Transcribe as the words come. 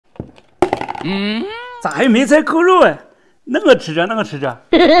咋还没菜扣肉啊？那个吃着，那个吃着。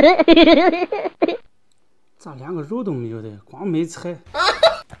咋连个肉都没有的？光没菜。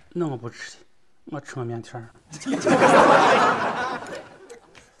那我不吃的，我吃个面条。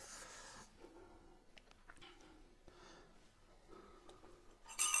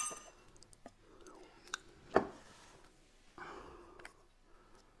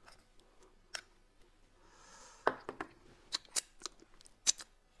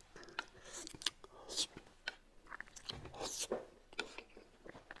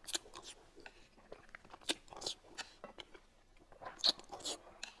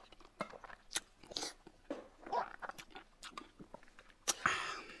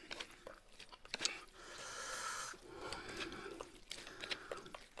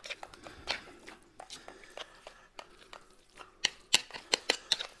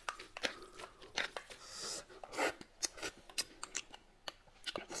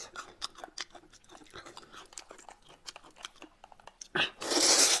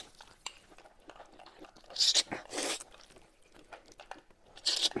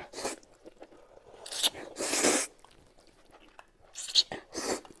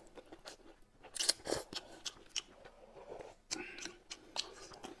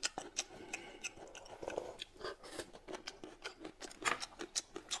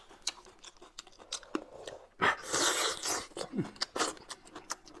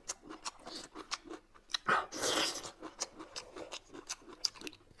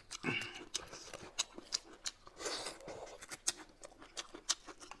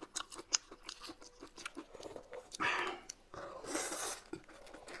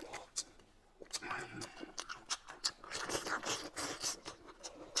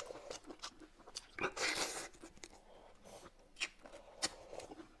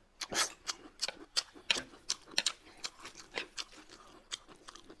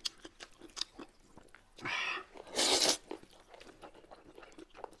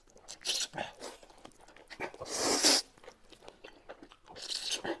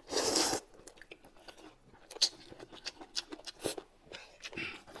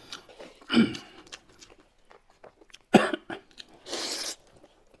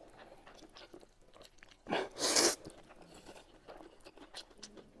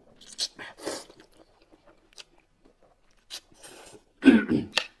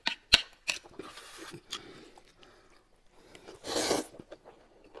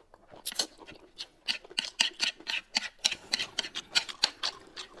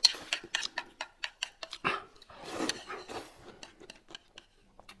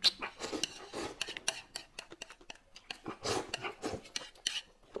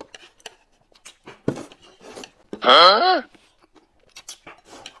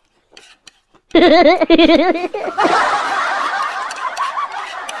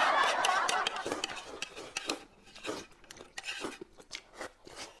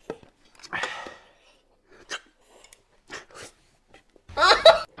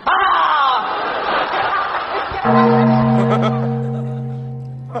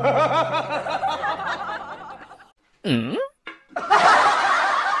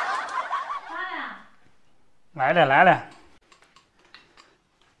来了来了。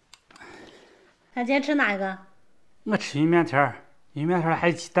他今天吃哪个？我吃鱼面条，鱼面条还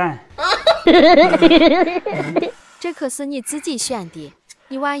有鸡蛋。这可是你自己选的，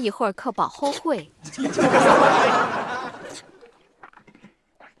你玩一会儿可别后悔。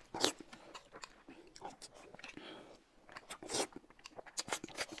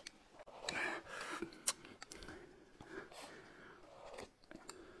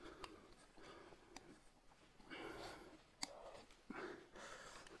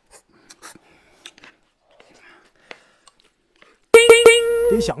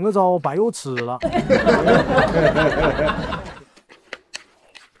得想个招，白又吃了。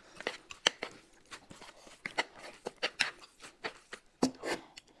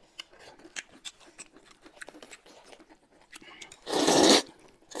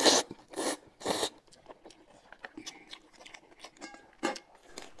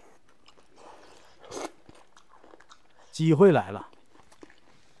机会来了。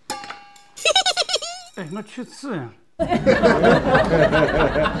哎，我去刺呀！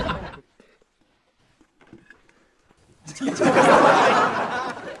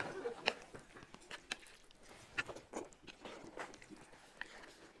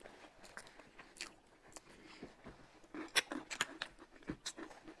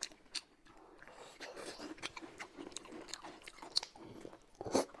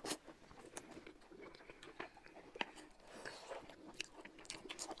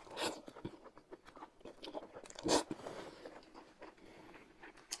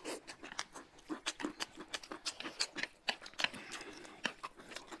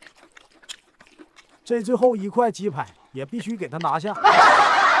这最后一块鸡排也必须给他拿下。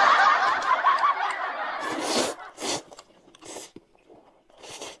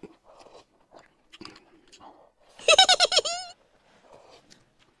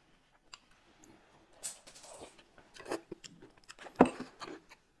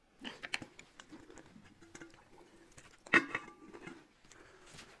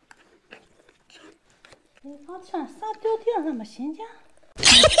你刚吃啥掉地上那么新鲜？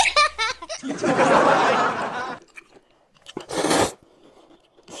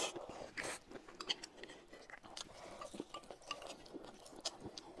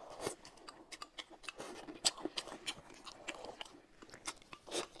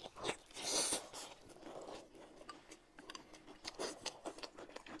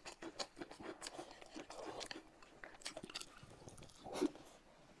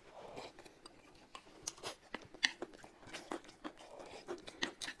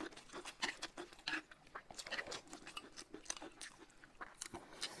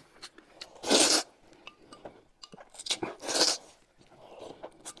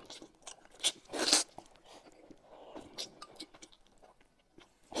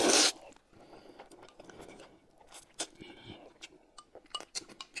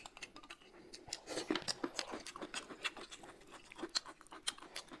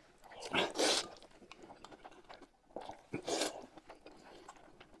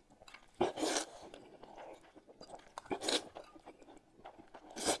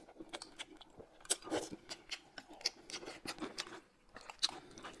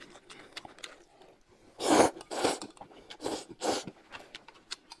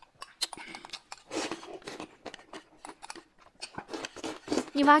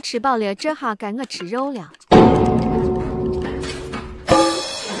你娃吃饱了，这下该我吃肉了。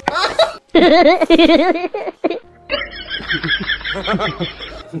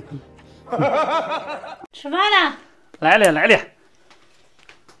吃饭了。来了来了。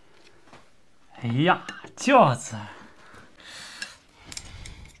哎呀，饺子。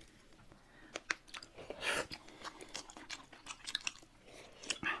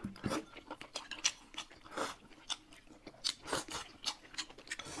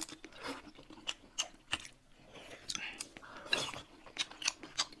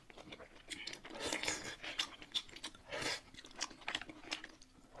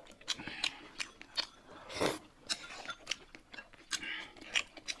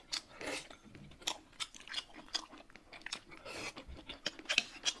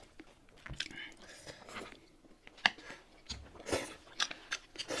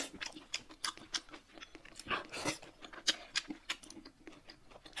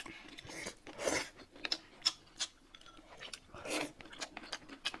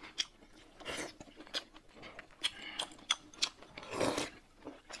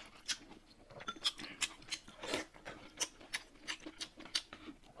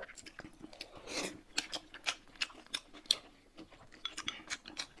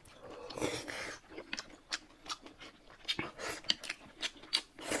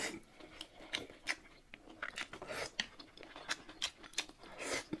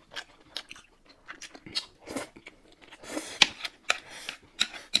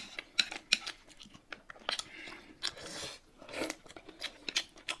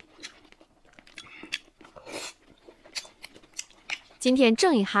今天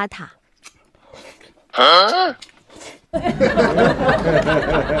整一下他。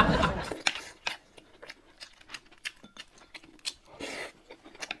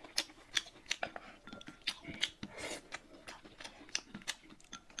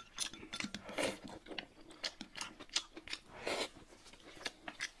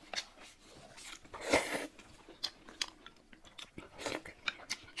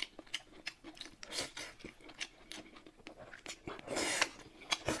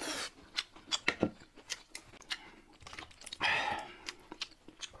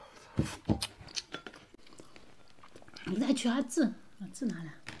你再取下纸，把纸拿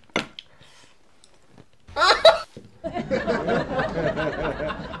来。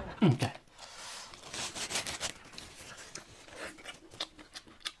嗯，对。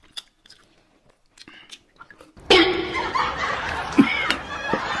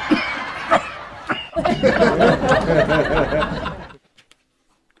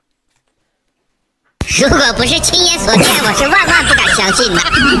如果不是亲眼所见，我是万万不敢相信的。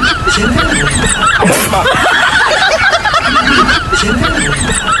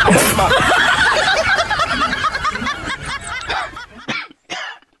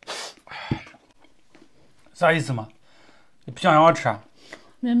啥意思嘛？你不想让我吃啊？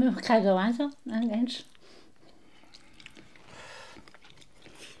没有，开个玩笑，俺赶紧吃。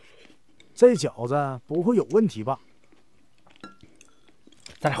这饺子不会有问题吧？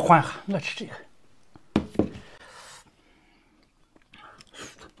咱俩换一下，我吃这个。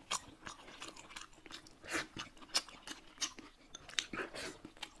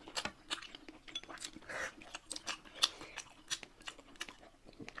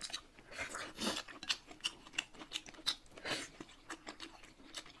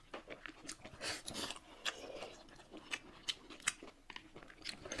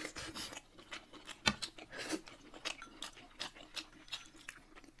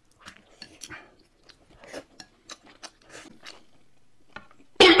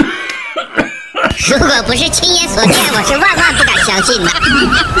如果不是亲眼所见，我是万万不敢相信的。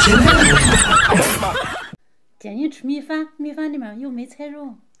建议吃米饭，米饭里面有梅菜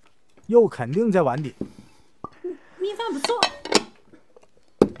肉，肉肯定在碗底。米饭不错。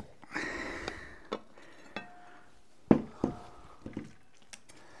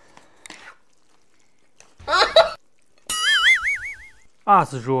俺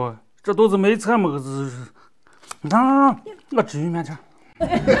是说，这都是梅菜么个是？你看，我吃鱼面条。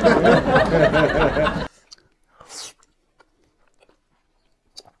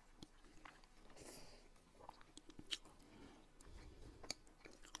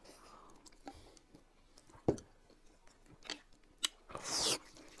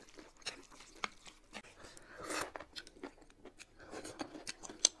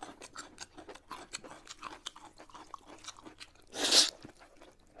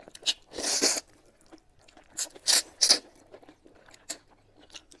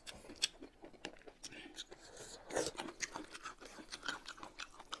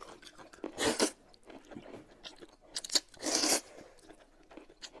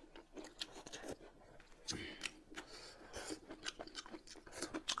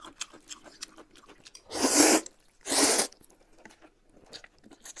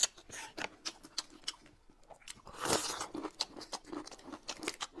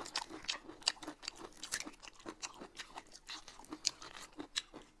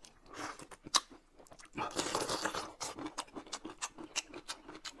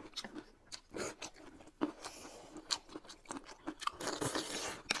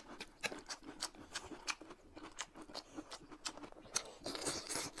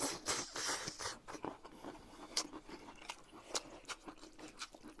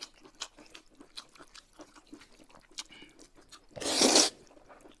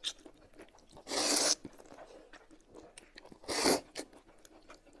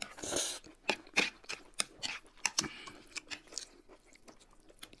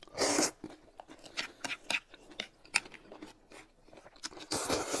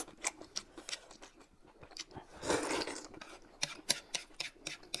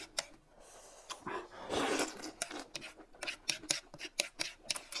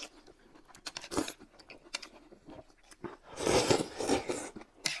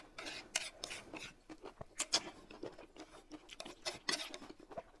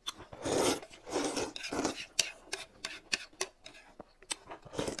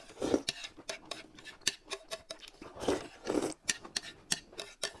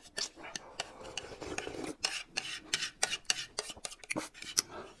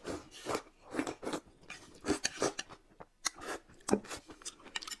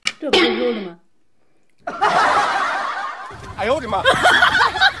这不是肉了吗？哎呦我的妈！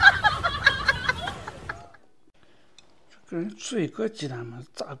这人嘴个鸡蛋嘛，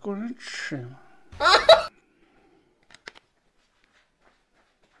咋够人吃嘛？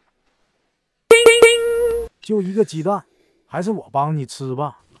就一个鸡蛋，还是我帮你吃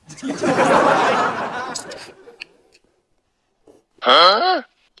吧。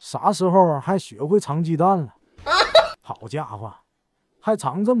啥时候还学会藏鸡蛋了？好家伙，还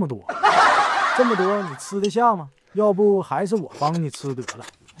藏这么多，这么多你吃得下吗？要不还是我帮你吃得了。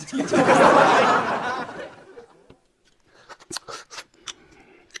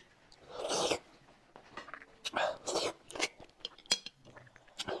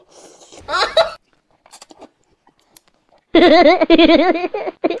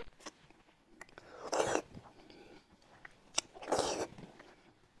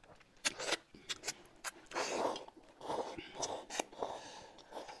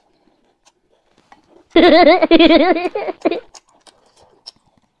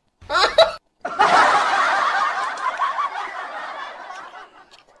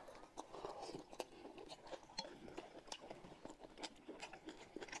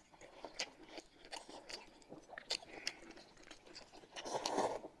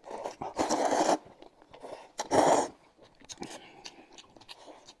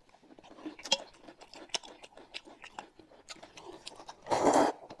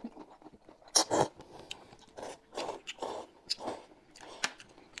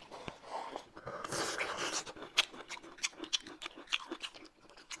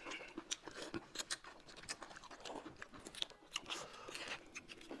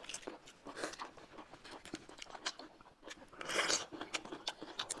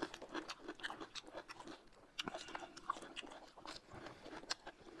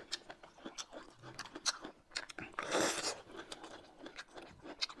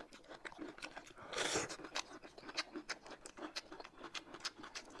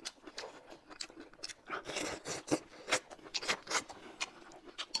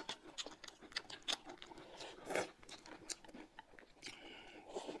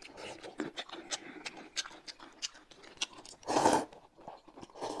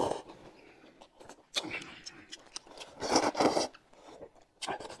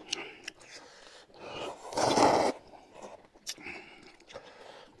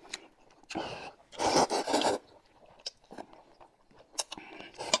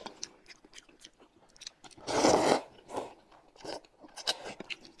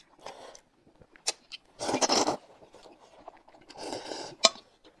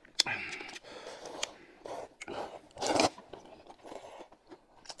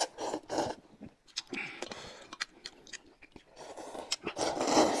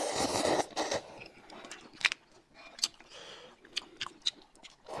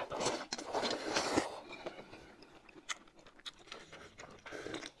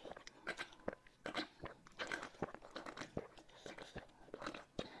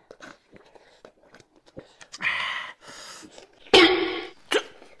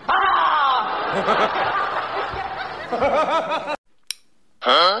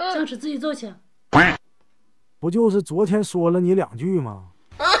想吃自己走去。不就是昨天说了你2句吗？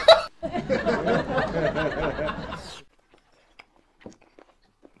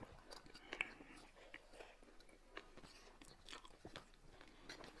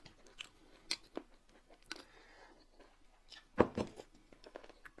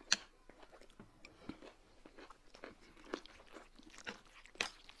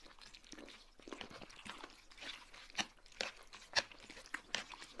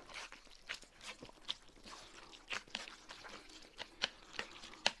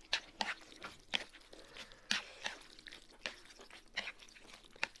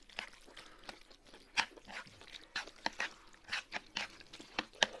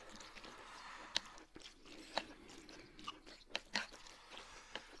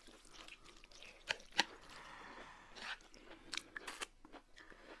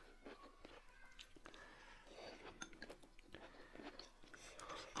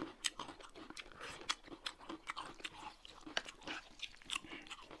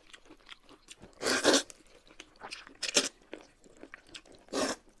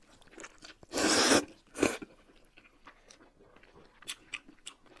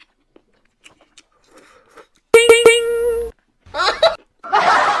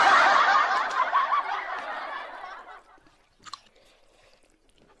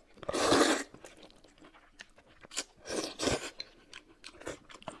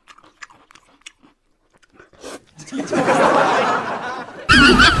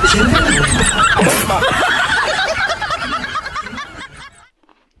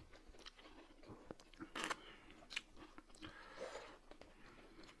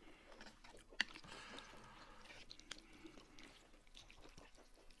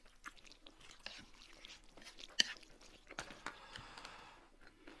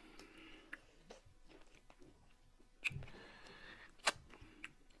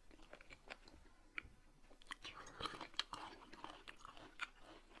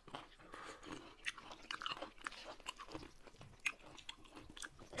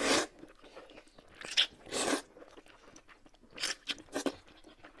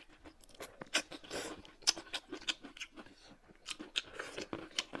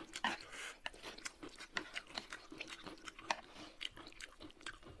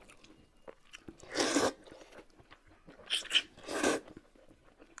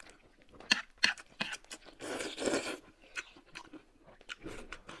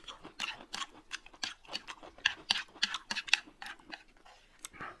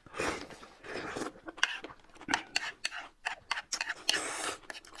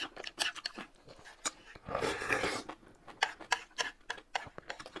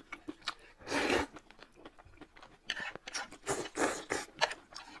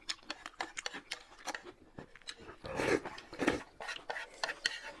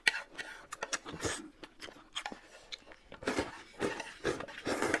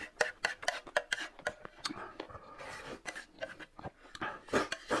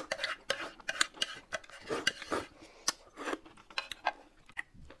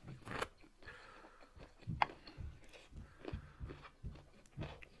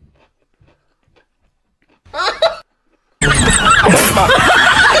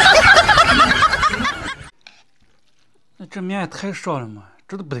那这面也太少了嘛，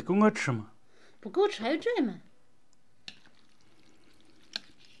这都不得够我吃吗？不够吃还有这嘛？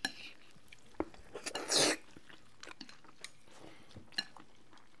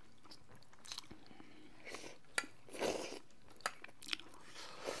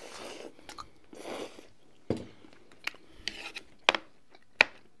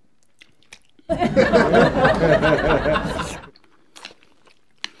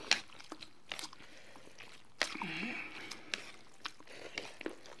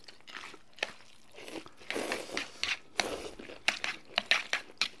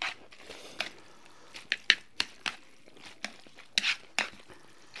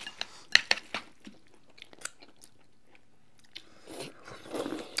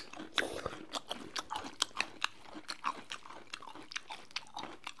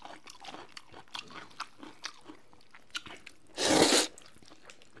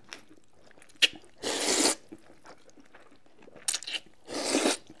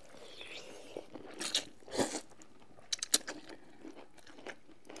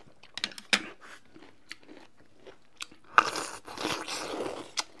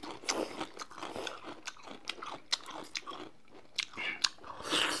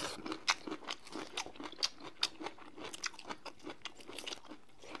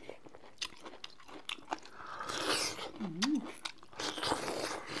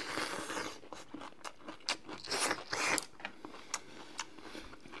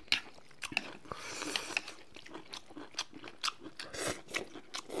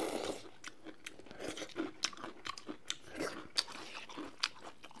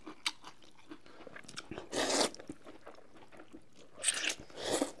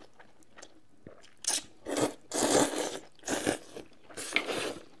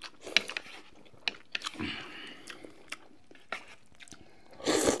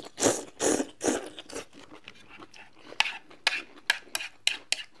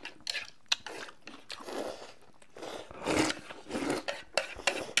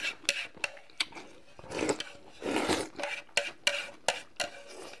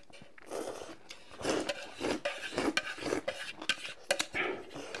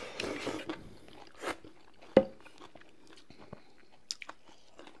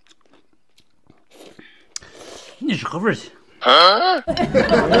你是合味去。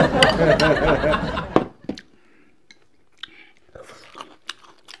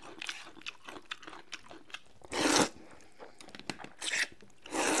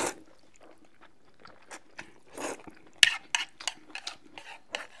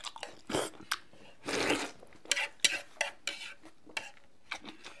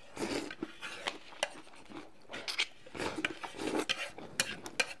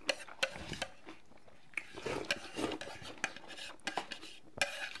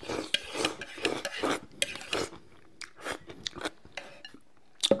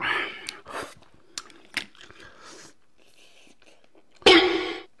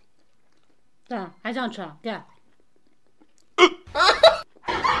对，还想吃？给。有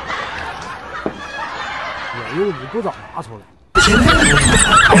肉你不早拿出来。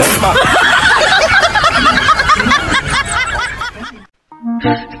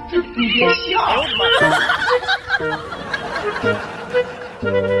你别笑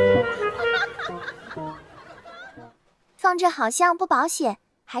放这好像不保险，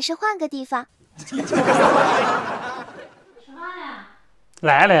还是换个地方。吃饭呀？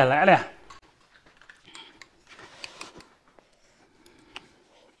来了来了。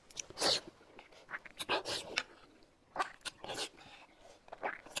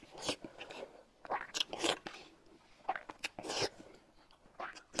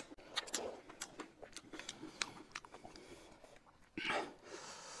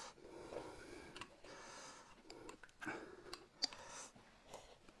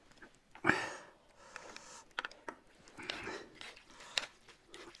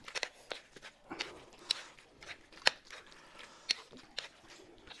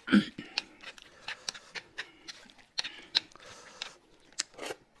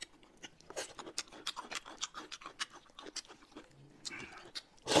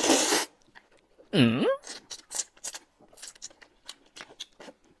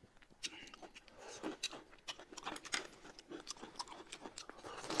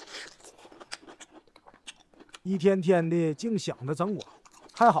一天天的净想着整我，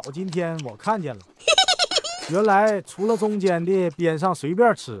还好今天我看见了，原来除了中间的，边上随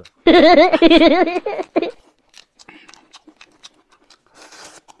便吃。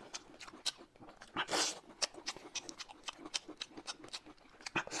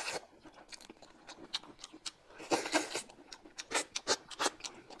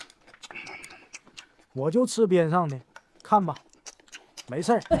我就吃边上的，看吧，没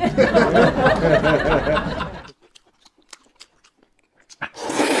事儿。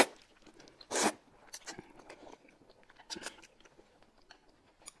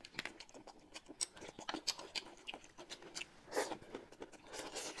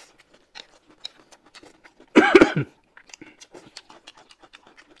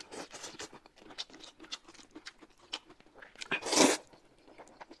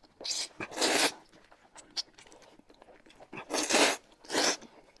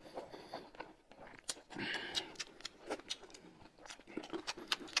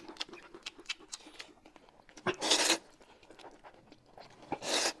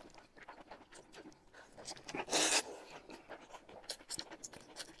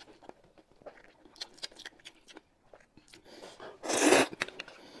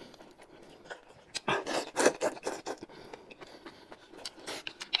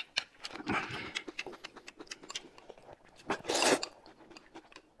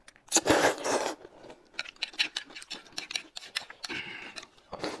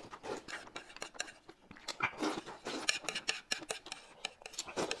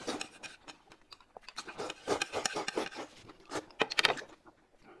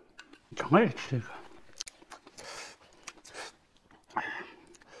我也吃这个。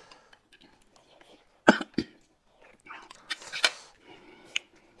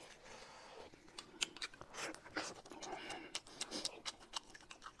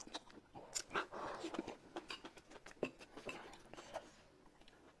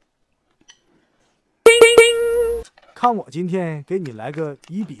看我今天给你来个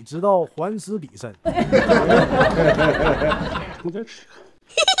以彼之道还施彼身。我再吃一个。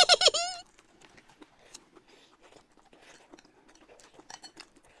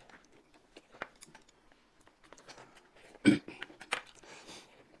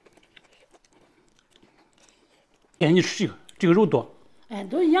给你吃这个肉多。哎，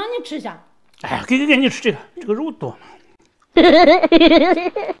都让你吃下。哎，给你吃这个肉多嘛。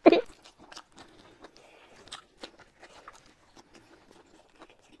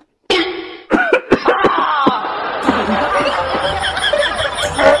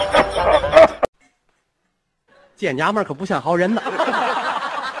见娘们可不像好人呐。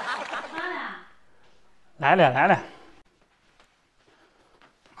来了来了。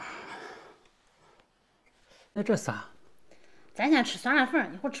那这啥？咱先吃酸辣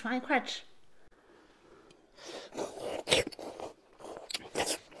粉，一会儿吃完一块吃。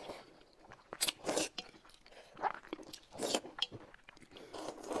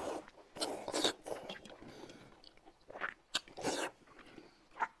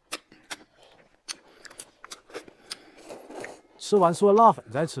吃完酸辣粉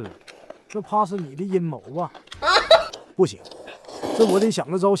再吃，这怕是你的阴谋吧？不行，这我得想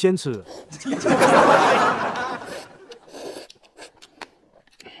个招先吃。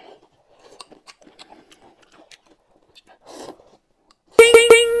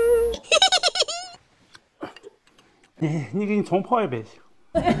你给你重泡一杯行。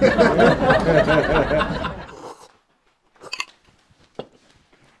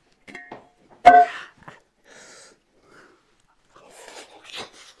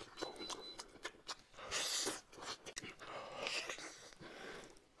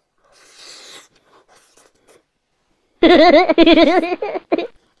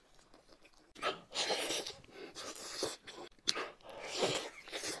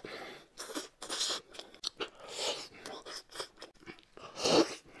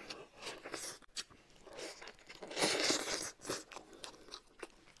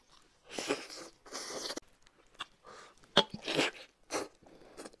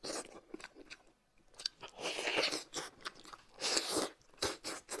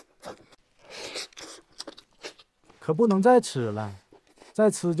可不能再吃了，再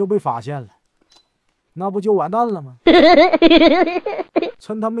吃就被发现了，那不就完蛋了吗？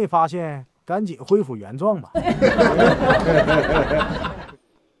趁他没发现，赶紧恢复原状吧。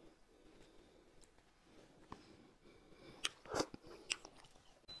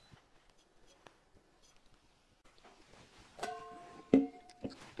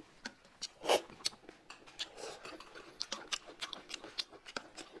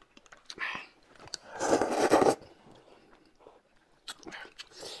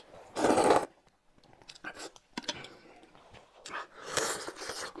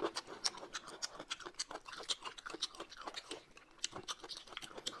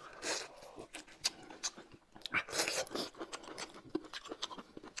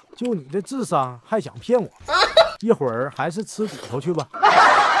就你这智商还想骗我？一会儿还是吃骨头去吧。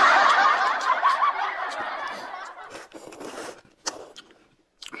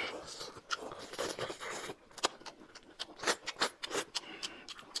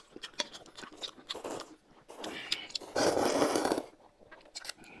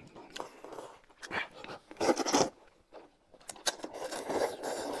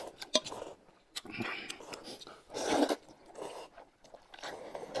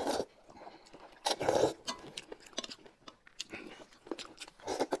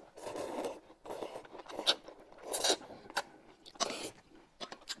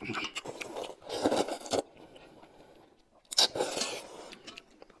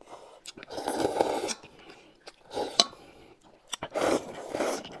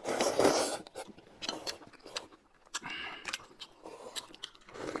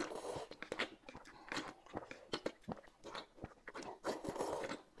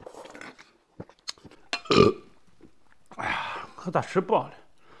哎呀，可咋吃饱了？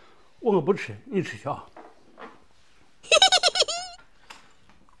我不吃，你吃去啊。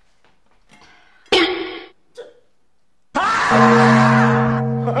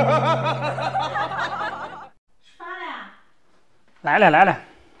来了来了，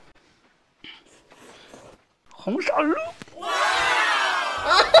红烧肉。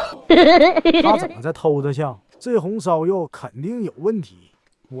他怎么在偷着笑？这红烧肉肯定有问题，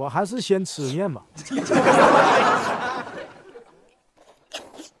我还是先吃面吧。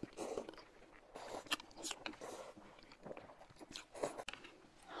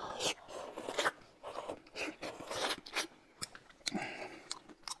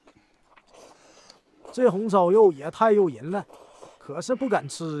这红烧肉也太诱人了，可是不敢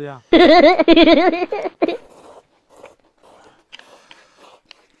吃呀。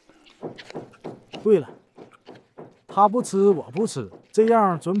对了，他不吃我不吃，这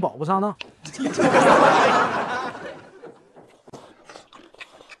样准保不上当。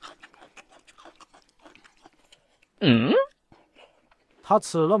他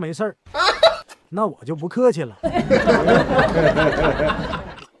吃了没事儿，那我就不客气了。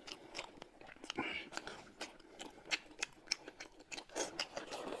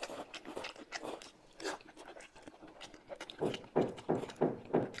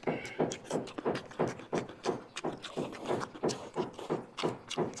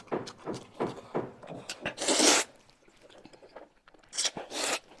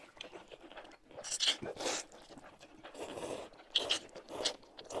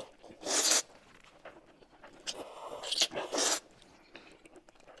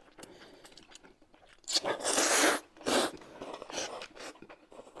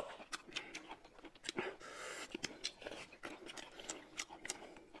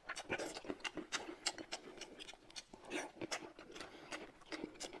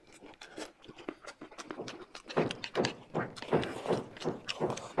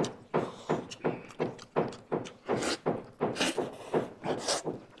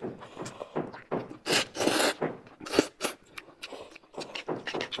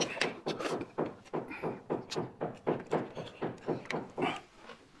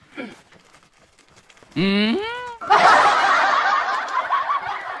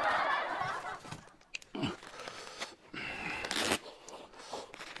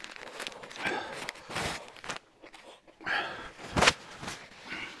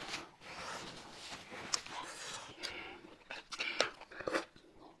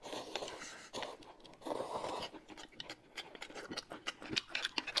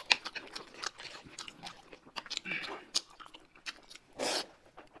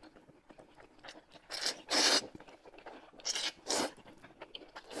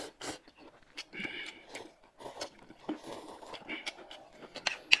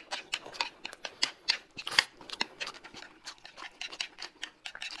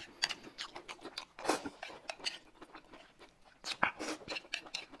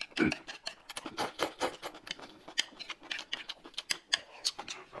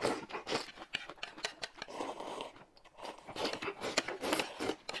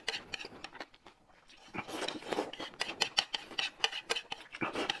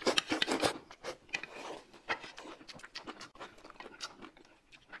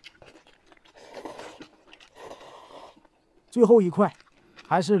最后一块，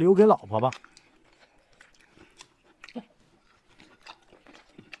还是留给老婆吧。